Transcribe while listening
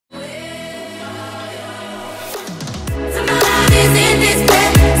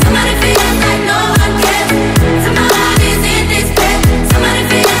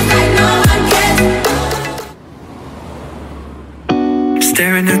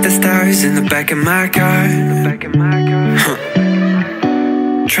at the stars in the back of my car.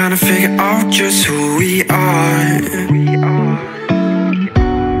 Trying to figure out just who we are.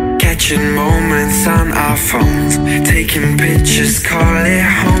 Catching moments on our phones, taking pictures, call it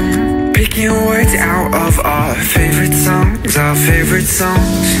home. Picking words out of our favorite songs, our favorite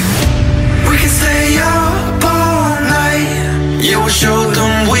songs. We can stay up all night. Yeah, we'll show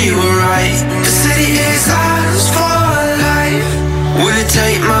them we were right. The city is ours for life. Will you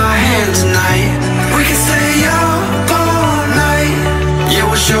take my hand tonight? We can stay up all night. Yeah,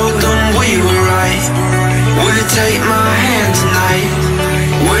 we'll show them we were right. Will you take my hand tonight?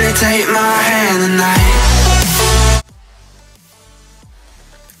 Will you take my hand tonight?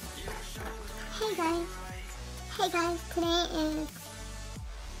 Hey guys, today is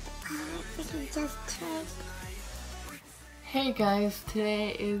just checked. Hey guys, today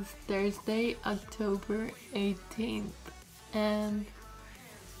is Thursday, October 18th, and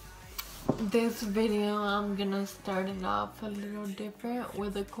this video I'm gonna start it off a little different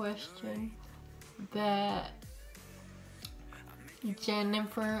with a question that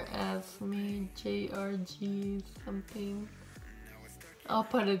Jennifer asked me, JRG something. I'll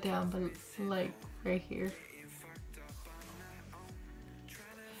put it down, but like right here.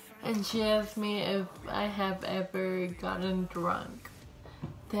 And she asked me if I have ever gotten drunk.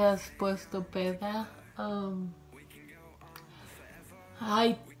 Después de peda.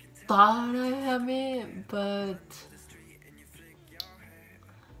 I thought I haven't, but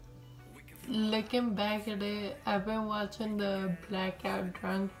looking back at it, I've been watching the blackout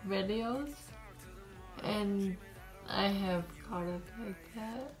drunk videos, and I have caught it like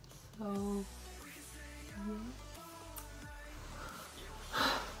that. So yeah.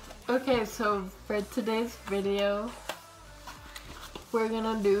 Okay, so for today's video, we're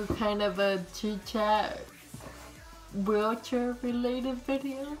gonna do kind of a chit-chat wheelchair related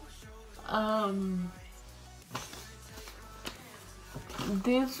video.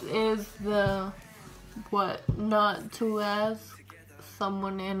 This is the what not to ask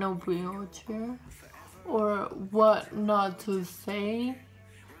someone in a wheelchair, or what not to say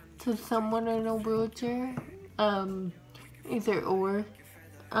to someone in a wheelchair, either or.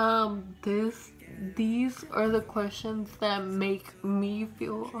 These are the questions that make me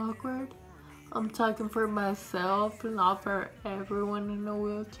feel awkward. I'm talking for myself, not for everyone in a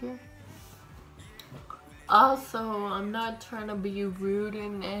wheelchair. Also, I'm not trying to be rude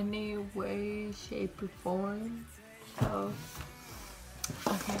in any way, shape, or form. So,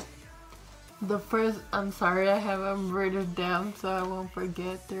 okay. The first, I'm sorry, I have them written down so I won't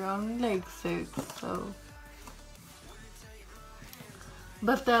forget. They're only like 6, so.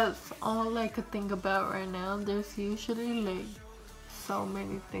 But that's all I could think about right now. There's usually like so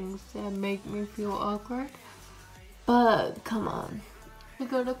many things that make me feel awkward. But come on. I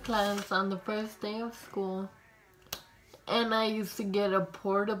go to class on the first day of school, and I used to get a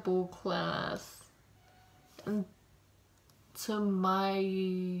portable class. And to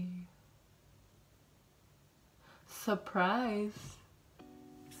my surprise,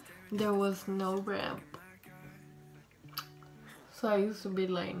 there was no ramp. So I used to be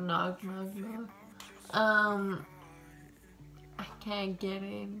like, knock, knock, knock. I can't get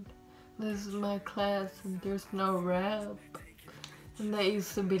in. This is my class and there's no ramp. And they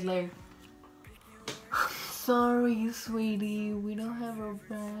used to be like, sorry, sweetie, we don't have a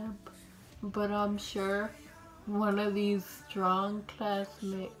ramp. But I'm sure one of your strong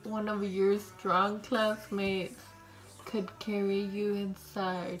classmates could carry you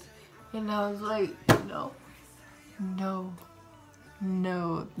inside. And I was like, no.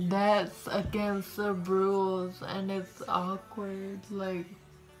 No, that's against the rules and it's awkward. Like,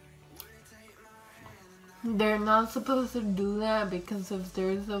 they're not supposed to do that because if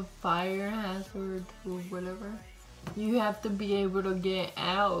there's a fire hazard or whatever, you have to be able to get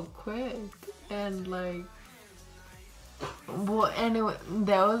out quick. And like, well, anyway,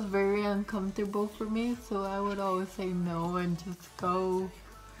 that was very uncomfortable for me, so I would always say no and just go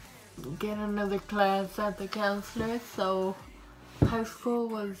get another class at the counselor. So high school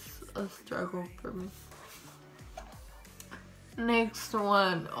was a struggle for me. Next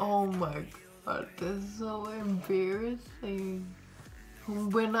one, oh my god, this is so embarrassing.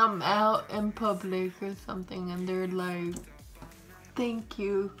 When I'm out in public or something and they're like, thank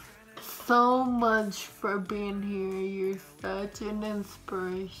you so much for being here, you're such an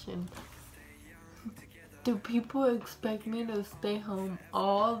inspiration. Do people expect me to stay home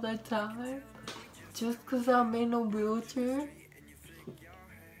all the time just because I'm in a wheelchair?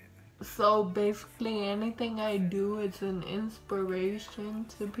 So basically anything I do is an inspiration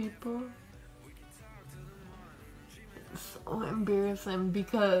to people. so embarrassing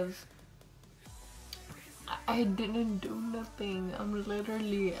because I didn't do nothing. I'm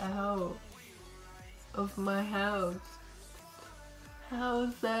literally out of my house. How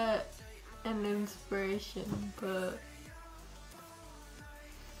is that an inspiration? But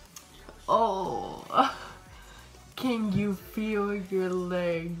oh, can you feel your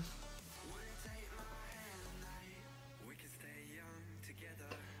legs?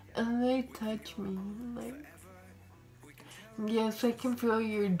 And they touch me, like, yes, I can feel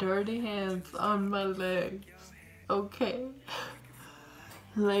your dirty hands on my legs, okay?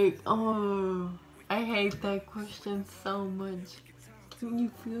 Like, oh, I hate that question so much. Can you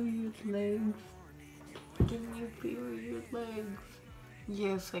feel your legs? Can you feel your legs?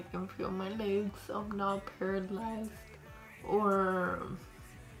 Yes, I can feel my legs. I'm not paralyzed or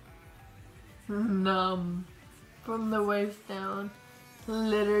numb from the waist down.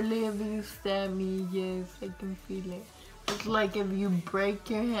 Literally, if you stab me, yes, I can feel it. It's like if you break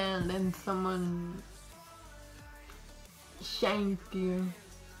your hand and someone shanked you.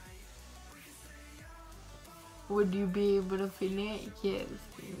 Would you be able to feel it? Yes,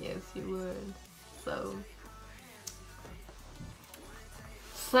 yes you would. So,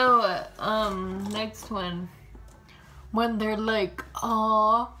 next one. When they're like,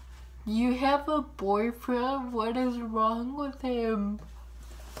 "Aw, you have a boyfriend? What is wrong with him?"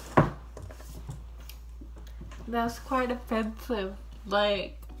 That's quite offensive.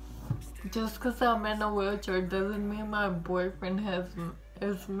 Like, just because I'm in a wheelchair doesn't mean my boyfriend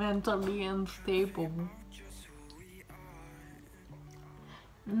is mentally unstable.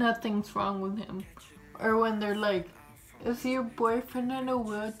 Nothing's wrong with him. Or when they're like, "Is your boyfriend in a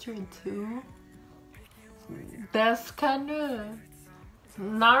wheelchair too?" That's kind of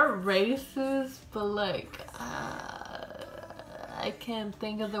not racist, but like, I can't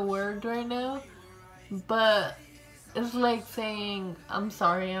think of the word right now. But it's like saying, I'm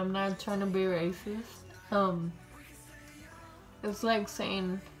sorry, I'm not trying to be racist. It's like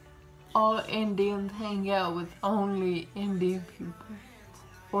saying all Indians hang out with only Indian people.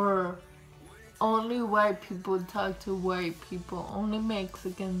 Or only white people talk to white people, only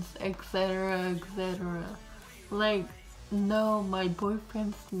Mexicans, etc., etc. Like, no, my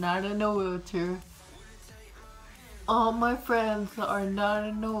boyfriend's not in a wheelchair. All my friends are not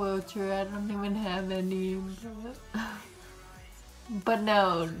in a wheelchair. I don't even have any. But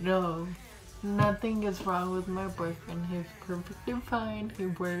no. Nothing is wrong with my boyfriend. He's perfectly fine. He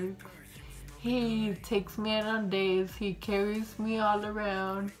works. He takes me out on dates. He carries me all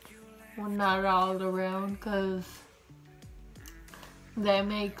around. Well, not all around, because that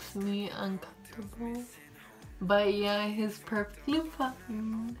makes me uncomfortable. But yeah, he's perfectly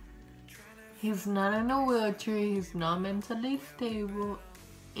fine. He's not in a wheelchair. He's not mentally stable.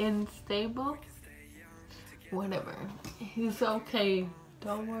 Unstable? Whatever. He's okay.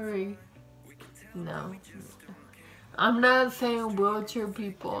 Don't worry. No. I'm not saying wheelchair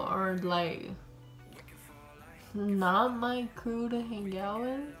people are like not my crew to hang out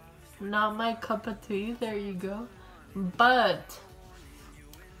with. Not my cup of tea. There you go. But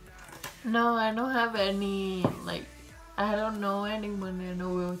no, I don't have any, like, I don't know anyone in a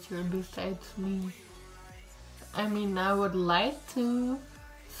wheelchair besides me. I mean, I would like to,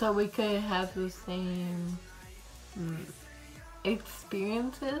 so we could have the same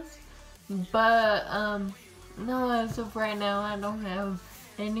experiences. But, no, as of right now, I don't have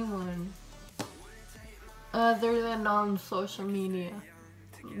anyone other than on social media.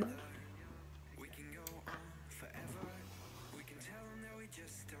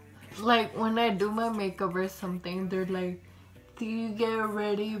 Like, when I do my makeup or something, they're like, "Do you get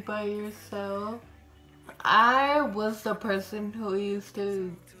ready by yourself?" I was the person who used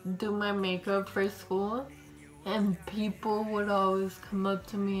to do my makeup for school, and people would always come up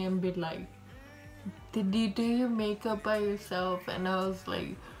to me and be like, "Did you do your makeup by yourself?" And I was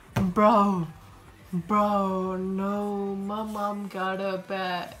like, bro, no, my mom got up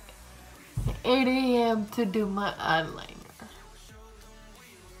at 8 a.m. to do my eyeliner.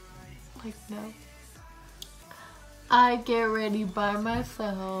 Like, no. I get ready by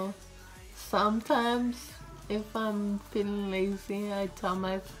myself. Sometimes, if I'm feeling lazy, I tell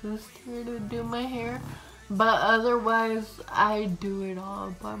my sister to do my hair. But otherwise, I do it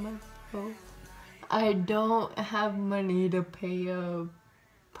all by myself. I don't have money to pay a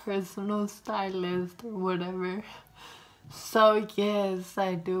personal stylist or whatever. So yes,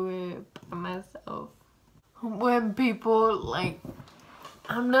 I do it by myself. When people, like,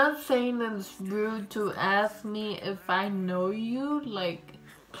 I'm not saying it's rude to ask me if I know you, like,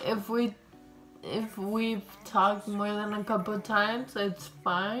 if we've talked more than a couple times, it's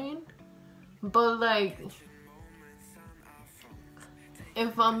fine. But like,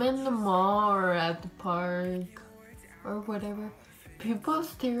 if I'm in the mall or at the park or whatever, people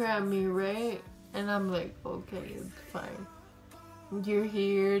stare at me, right? And I'm like, okay, it's fine. You're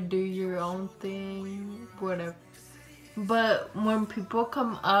here, do your own thing, whatever. But when people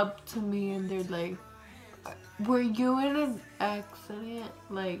come up to me and they're like, were you in an accident?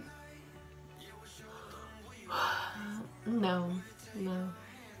 Like, no.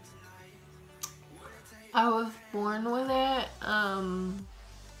 I was born with it, and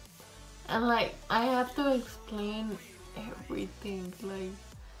like, I have to explain everything. Like,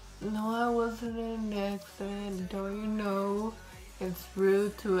 no, I wasn't in an accident. Don't you know? It's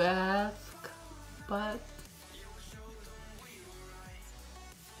rude to ask, but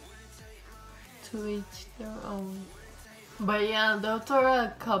to each their own. But yeah, those are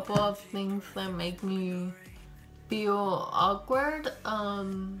a couple of things that make me feel awkward.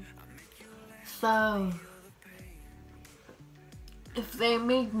 So if they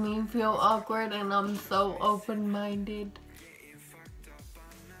make me feel awkward and I'm so open-minded,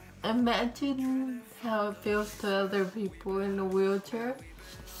 imagine how it feels to other people in a wheelchair.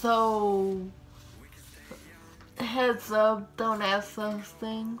 So heads up, don't ask those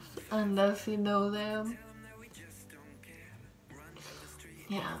things unless you know them.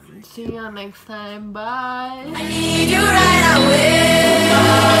 Yeah, see you next time. Bye. I need you right away.